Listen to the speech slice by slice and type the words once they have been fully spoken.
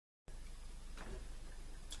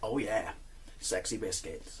Oh yeah, sexy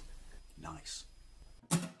biscuits. Nice.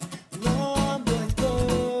 Long Boys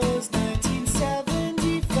Blues,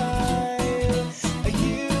 1975. A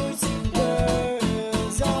YouTuber's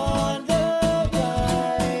on the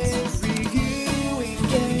rise. Reviewing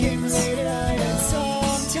games late at night and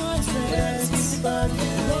sometimes friends. But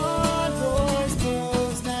Long Boys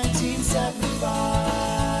Blues, 1975.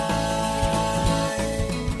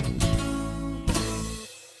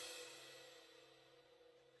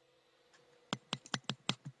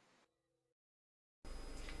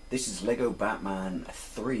 This is Lego Batman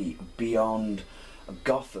 3 Beyond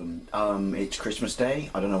Gotham. It's Christmas Day.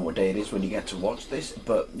 I don't know what day it is when you get to watch this,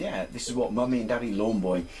 but yeah, this is what Mummy and Daddy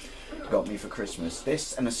Lawnboy got me for Christmas.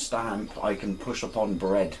 This and a stamp I can push up on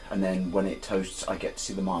bread, and then when it toasts I get to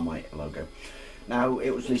see the Marmite logo. Now, it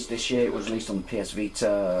was released this year. It was released on PS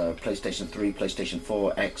Vita, PlayStation 3, PlayStation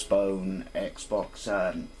 4, Xbone, Xbox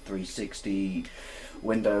 360,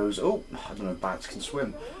 Windows. Oh, I don't know if bats can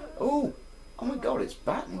swim. Oh my god, it's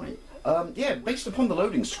Batman. Yeah, based upon the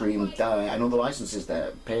loading screen and all the licenses that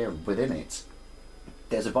appear within it,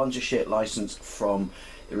 there's a bunch of shit licensed from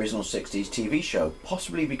the original 60s TV show,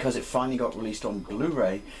 possibly because it finally got released on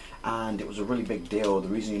Blu-ray and it was a really big deal. The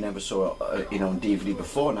reason you never saw it on DVD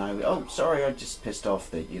before now, oh sorry, I just pissed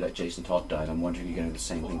off that you let Jason Todd die and I'm wondering if you're going to do the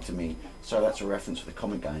same thing to me. Sorry, that's a reference for the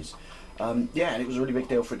comic guys. Yeah, and it was a really big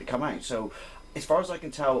deal for it to come out. So as far as I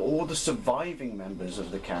can tell, all the surviving members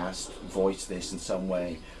of the cast voice this in some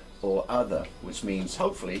way or other, which means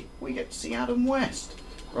hopefully we get to see Adam West.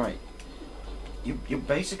 Right. Your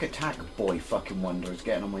basic attack boy fucking wonder is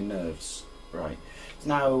getting on my nerves. Right.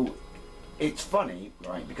 Now, it's funny,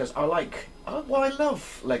 right, because I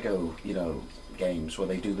love Lego, games where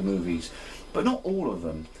they do the movies, but not all of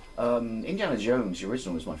them. Indiana Jones, the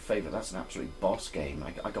original, is my favourite. That's an absolute boss game.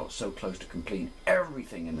 I got so close to completing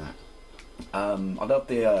everything in that. I love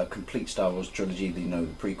the complete Star Wars trilogy, the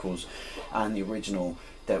prequels, and the original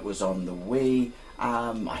that was on the Wii.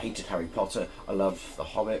 I hated Harry Potter. I love The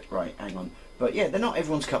Hobbit. Right, hang on. But yeah, they're not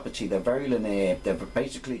everyone's cup of tea. They're very linear. They're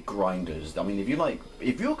basically grinders. I mean, if you're a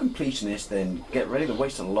completionist, then get ready to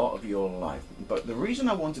waste a lot of your life. But the reason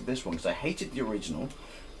I wanted this one, because I hated the original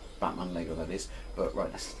Batman Lego, that is. But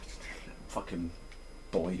right, that's fucking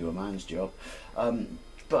boy do a man's job.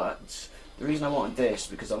 But the reason I wanted this,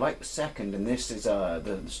 because I like the second, and this is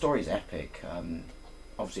the story is epic.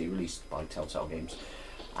 Obviously released by Telltale Games.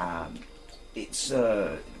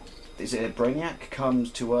 Brainiac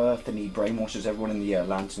comes to Earth and he brainwashes everyone in the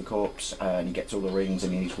Lantern Corps, and he gets all the rings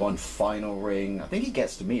and he needs one final ring. I think he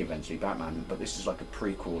gets to me eventually, Batman, but this is like a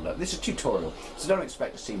prequel. This is a tutorial, so don't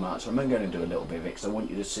expect to see much. I'm only going to do a little bit of it because I want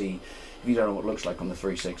you to see, if you don't know what it looks like on the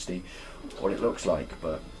 360, what it looks like.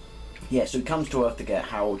 But yeah, so he comes to Earth to get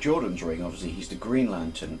Hal Jordan's ring. Obviously he's the Green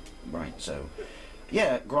Lantern, right? So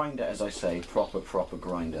yeah, grinder, as I say, proper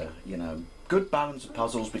grinder. Good balance of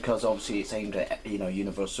puzzles, because obviously it's aimed at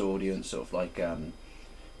universal audience, sort of like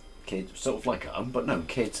kids, but no,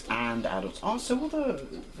 kids and adults. Oh, so all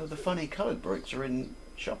the funny coloured bricks are in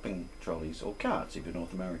shopping trolleys or carts if you're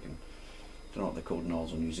North American. I don't know what they're called in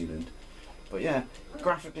Oz or New Zealand. But yeah,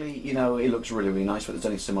 graphically, it looks really nice, but there's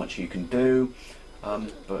only so much you can do.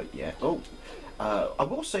 But yeah. I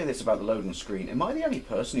will say this about the loading screen. Am I the only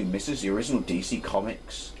person who misses the original DC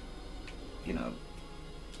Comics,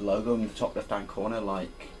 logo in the top left-hand corner,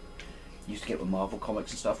 like you used to get with Marvel Comics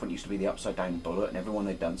and stuff, when it used to be the upside-down bullet, and everyone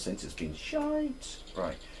they've done since, it's been shite.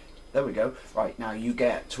 Right, there we go. Right, now you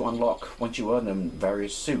get to unlock, once you earn them,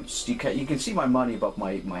 various suits. You can see my money above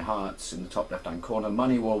my hearts in the top left-hand corner.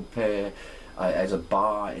 Money will appear as a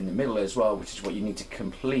bar in the middle as well, which is what you need to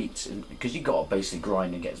complete, because you got to basically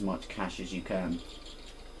grind and get as much cash as you can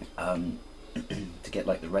to get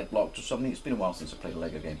like the red blocks or something. It's been a while since I played a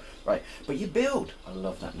Lego game. Right, but you build. I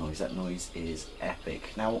love that noise. That noise is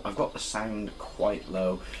epic. Now I've got the sound quite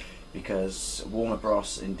low because Warner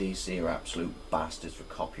Bros. In DC are absolute bastards for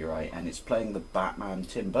copyright, and it's playing the Batman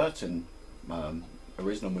Tim Burton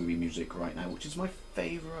original movie music right now, which is my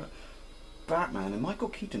favourite Batman, and Michael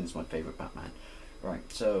Keaton is my favourite Batman. Right,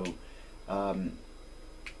 so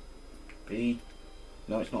B.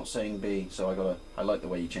 No, it's not saying B, so I like the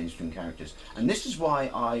way you change between characters. And this is why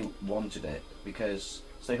I wanted it, because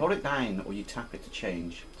so you hold it down or you tap it to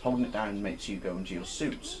change. Holding it down makes you go into your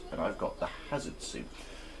suits, and I've got the Hazard suit.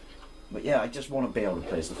 But yeah, I just want to be able to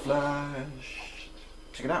play as the Flash.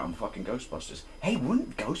 Check it out on fucking Ghostbusters. Hey,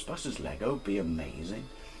 wouldn't Ghostbusters Lego be amazing?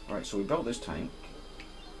 Right, so we built this tank.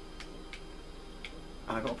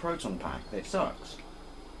 And I got a proton pack that sucks.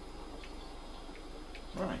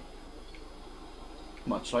 Right.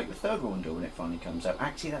 Much like the third one will do when it finally comes out.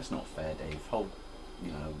 Actually, that's not fair, Dave. Hold,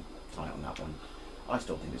 tight on that one. I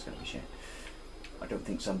still think it's going to be shit. I don't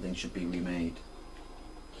think something should be remade.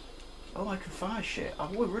 Oh, I can fire shit.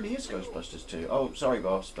 Oh, it really is Ghostbusters 2. Oh, sorry,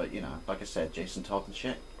 boss, but you know, like I said, Jason Todd and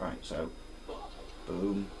shit. Right, so,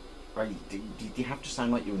 boom. Right, do you have to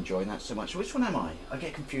sound like you enjoy that so much? Which one am I? I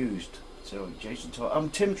get confused. So, Jason Todd. I'm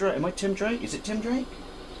Tim Drake. Am I Tim Drake? Is it Tim Drake?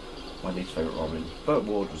 My least favourite Robin. Burt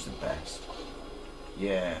Ward was the best.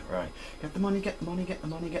 Yeah, right. Get the money, get the money, get the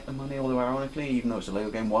money, get the money. Although, ironically, even though it's a Lego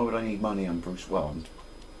game, why would I need money on Bruce? Well, I'm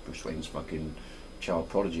Bruce Wayne's fucking child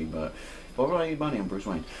prodigy, but why would I need money on Bruce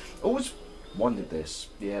Wayne? Always wondered this.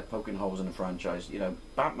 Yeah, poking holes in the franchise. You know,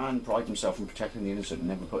 Batman prides himself on protecting the innocent and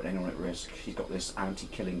never putting anyone at risk. He's got this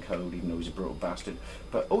anti-killing code, even though he's a brutal bastard.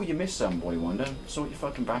 But, oh, you missed some, Boy Wonder. Saw what you're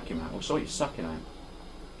fucking backing at, or saw what you're sucking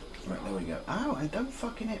at. Right, there we go. Oh, and don't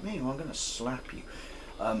fucking hit me, or I'm going to slap you.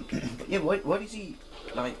 But yeah, why does he,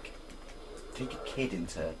 like, take a kid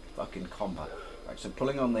into fucking combat? Right, so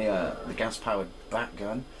pulling on the gas-powered bat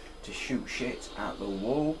gun to shoot shit at the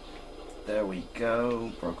wall. There we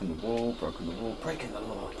go. Broken the wall, breaking the law, breaking the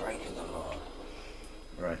law.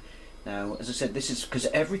 Right. Now, as I said, this is because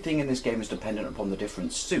everything in this game is dependent upon the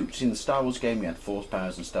different suits. In the Star Wars game, you had force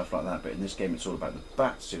powers and stuff like that, but in this game, it's all about the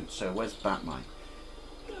bat suit. So, where's Batmite?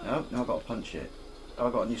 No, I've got to punch it. Oh,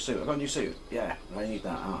 I got a new suit. I got a new suit. Yeah, I need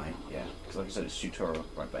that eye. Yeah, because like I said, it's tutorial.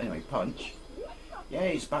 Right, but anyway, punch. Yeah,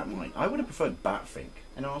 it's Batmite. I would have preferred Batfink.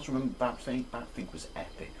 Anyone else remember Batfink? Batfink was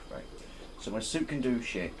epic, right? So my suit can do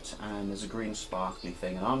shit, and there's a green sparkly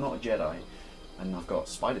thing, and I'm not a Jedi, and I've got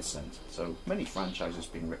spider sense. So many franchises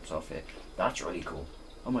being ripped off here. That's really cool.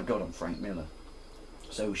 Oh my god, I'm Frank Miller.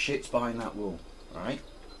 So shit's behind that wall, alright?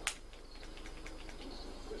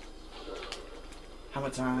 Hammer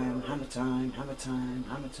time, hammer time, hammer time,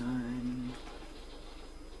 hammer time.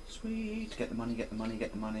 Sweet. Get the money, get the money,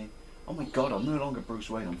 get the money. Oh my god, I'm no longer Bruce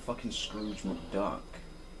Wayne, I'm fucking Scrooge McDuck.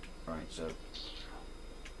 Right, so.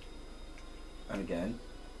 And again.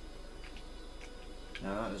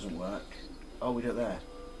 No, that doesn't work. Oh, we do it there.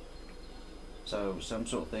 So, some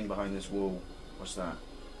sort of thing behind this wall. What's that?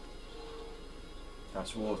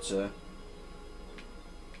 That's water.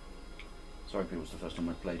 Sorry, people, it's the first time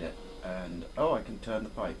I played it. And, oh, I can turn the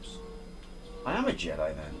pipes. I am a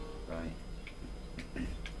Jedi then, right?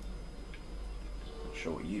 Not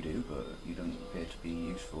sure what you do, but you don't appear to be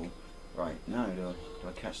useful. Right, now do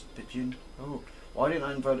I catch the pigeon? Oh, why didn't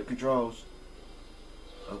I invert the controls?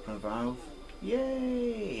 Open a valve.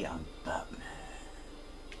 Yay! I'm Batman.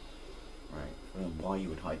 Right, I don't know why you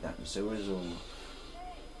would hide that in sewers, or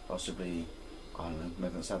possibly, I don't know,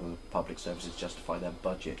 maybe that's how the public services justify their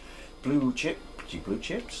budget. Blue chip, blue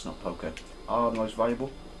chips, not poker. Are the most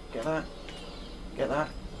valuable. Get that? Get that?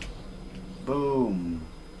 Boom!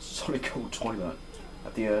 Solid gold toilet. I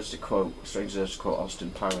have the urge to quote, strange urge to quote Austin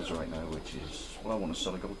Powers right now, which is, well, I want a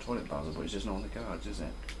solid gold toilet, Basil, but it's just not on the cards, is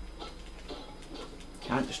it?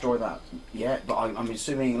 Can't destroy that yet, but I'm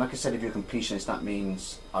assuming, like I said, if you're a completionist, that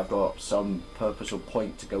means I've got some purpose or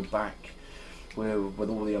point to go back with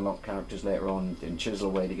all the unlocked characters later on and chisel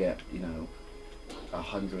away to get, you know,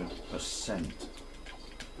 100%.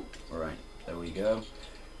 Alright, there we go.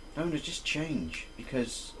 No, just change,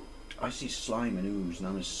 because I see slime and ooze, and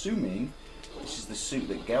I'm assuming this is the suit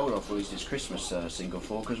that Geldof released his Christmas single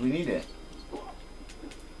for, because we need it.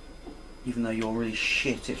 Even though you're really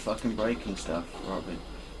shit at fucking breaking stuff, Robin.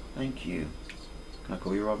 Thank you. Can I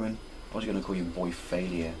call you Robin? I was going to call you Boy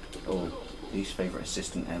Failure. Oh, least favourite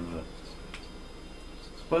assistant ever.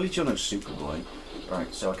 Well, at least you're no Superboy.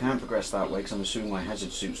 Right, so I can't progress that way because I'm assuming my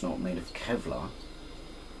hazard suit's not made of Kevlar.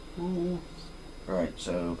 Ooh. Right,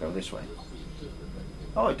 so go this way.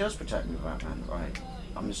 Oh, it does protect me, Batman. Right.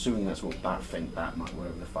 I'm assuming that's what Batfink, Batmite,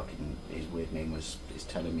 whatever the fucking his weird name was, is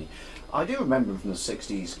telling me. I do remember from the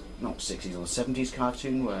 60s, not 60s, or the 70s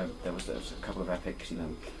cartoon where there was a couple of epic, you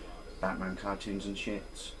know, Batman cartoons and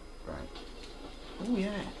shit. Right. Oh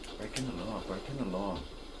yeah, breaking the law, breaking the law.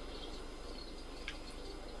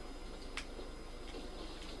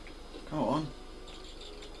 Come on.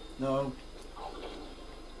 No.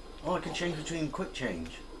 Oh, I can change between quick change.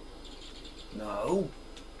 No.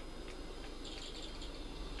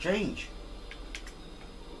 Change.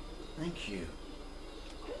 Thank you.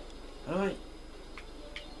 Alright.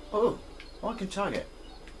 Oh, I can target.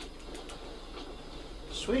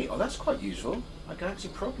 Sweet. Oh, that's quite useful. I can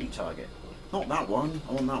actually properly target. Not that one.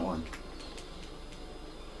 I want that one.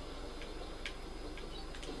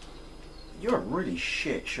 You're a really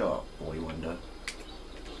shit shot, Boy Wonder.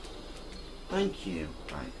 Thank you.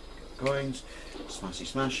 Right. Coins.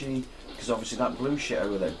 Smashy smashy. Because obviously that blue shit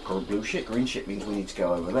over there, blue shit, green shit means we need to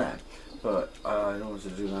go over there. But in order to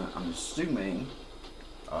do that, I'm assuming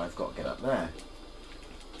I've got to get up there.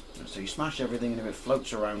 So you smash everything, and if it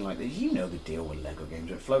floats around like this, you know the deal with Lego games.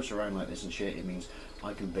 If it floats around like this and shit, it means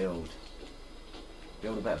I can build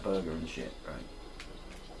a better burger and shit, right?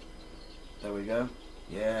 There we go.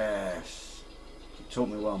 Yes. You taught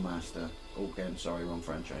me well, master. Again, sorry, wrong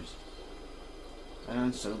franchise.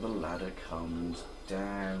 And so the ladder comes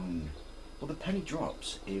down. Well, the penny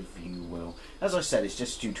drops, if you will. As I said, it's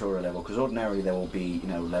just a tutorial level, because ordinarily there will be, you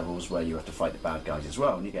know, levels where you have to fight the bad guys as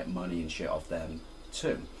well, and you get money and shit off them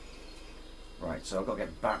too. Right, so I've got to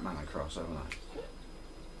get Batman across, haven't I?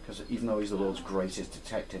 Because even though he's the world's greatest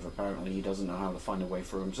detective, apparently he doesn't know how to find a way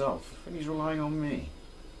for himself, and he's relying on me.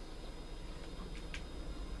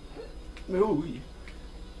 Ooh.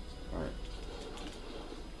 Right.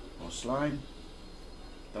 More slime.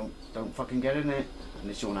 Don't fucking get in it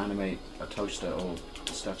unless you want to animate a toaster or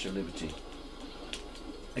the Statue of Liberty.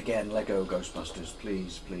 Again, Lego Ghostbusters,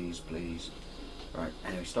 please, please, please. Right,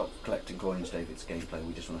 anyway, stop collecting coins, David. It's gameplay.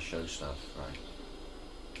 We just want to show stuff. Right.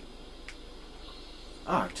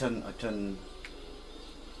 Ah, I turn.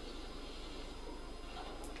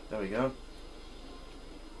 There we go.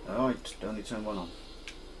 Oh, I only turn one on.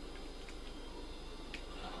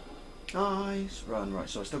 Nice run. Right,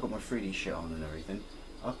 so I still got my 3D shit on and everything.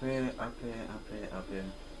 Up here, up here, up here, up here.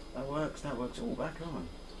 That works, that works. Oh, back on.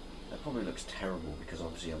 That probably looks terrible because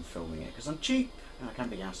obviously I'm filming it because I'm cheap and I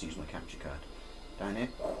can't be asked to use my capture card. Down here,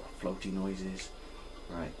 floaty noises.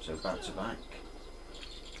 Right, so back to back.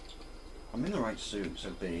 I'm in the right suit,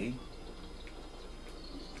 so B.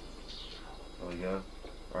 There we go.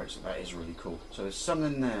 Right, so that is really cool. So there's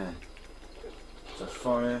something there. So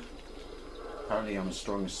fire. Apparently I'm as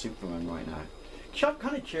strong as Superman right now. I'm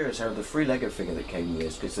kind of curious how the free Lego figure that came with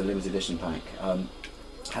this, because the limited edition pack,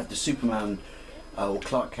 had the Superman or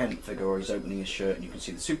Clark Kent figure where he's opening his shirt and you can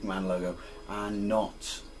see the Superman logo, and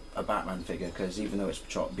not a Batman figure, because even though it's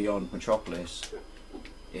beyond Metropolis,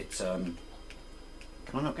 it's can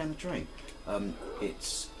I not get in the train?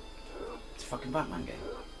 It's a fucking Batman game.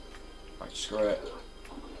 Right, screw it.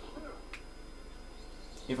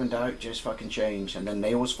 If in doubt, just fucking change, and then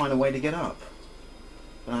they always find a way to get up.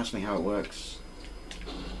 Don't ask me how it works.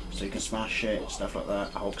 So you can smash shit, stuff like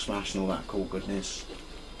that, Hulk smash and all that cool goodness.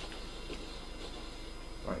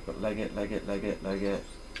 Right, but leg it, leg it, leg it, leg it.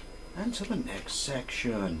 And to the next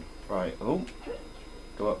section. Right, oh,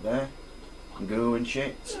 go up there, and go and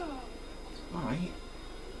shit. Alright.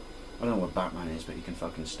 I don't know what Batman is, but you can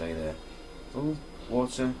fucking stay there. Oh,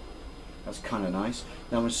 water. That's kind of nice.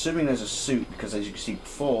 Now I'm assuming there's a suit, because as you can see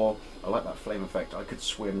before, I like that flame effect, I could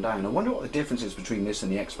swim down. I wonder what the difference is between this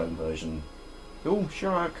and the X-Men version. Oh,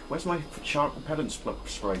 shark! Where's my shark repellent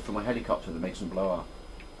spray for my helicopter that makes them blow up?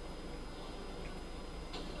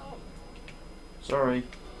 Sorry.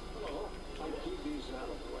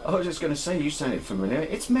 I was just going to say, you sounded familiar.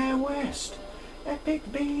 It's Mayor West.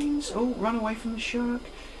 Epic beans. Oh, run away from the shark.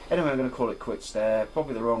 Anyway, I'm going to call it quits there.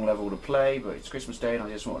 Probably the wrong level to play, but it's Christmas Day and I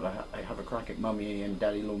just want to have a crack at Mummy and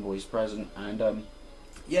Daddy Longboy's present. And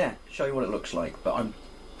yeah, show you what it looks like. But I'm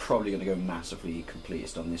probably going to go massively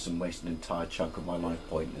completist on this and waste an entire chunk of my life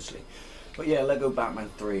pointlessly. But yeah, Lego Batman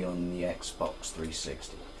 3 on the Xbox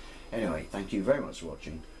 360. Anyway, thank you very much for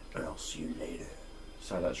watching, and I'll see you later.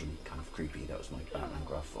 So that was really kind of creepy. That was my Batman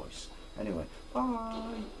gruff voice. Anyway,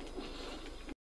 bye.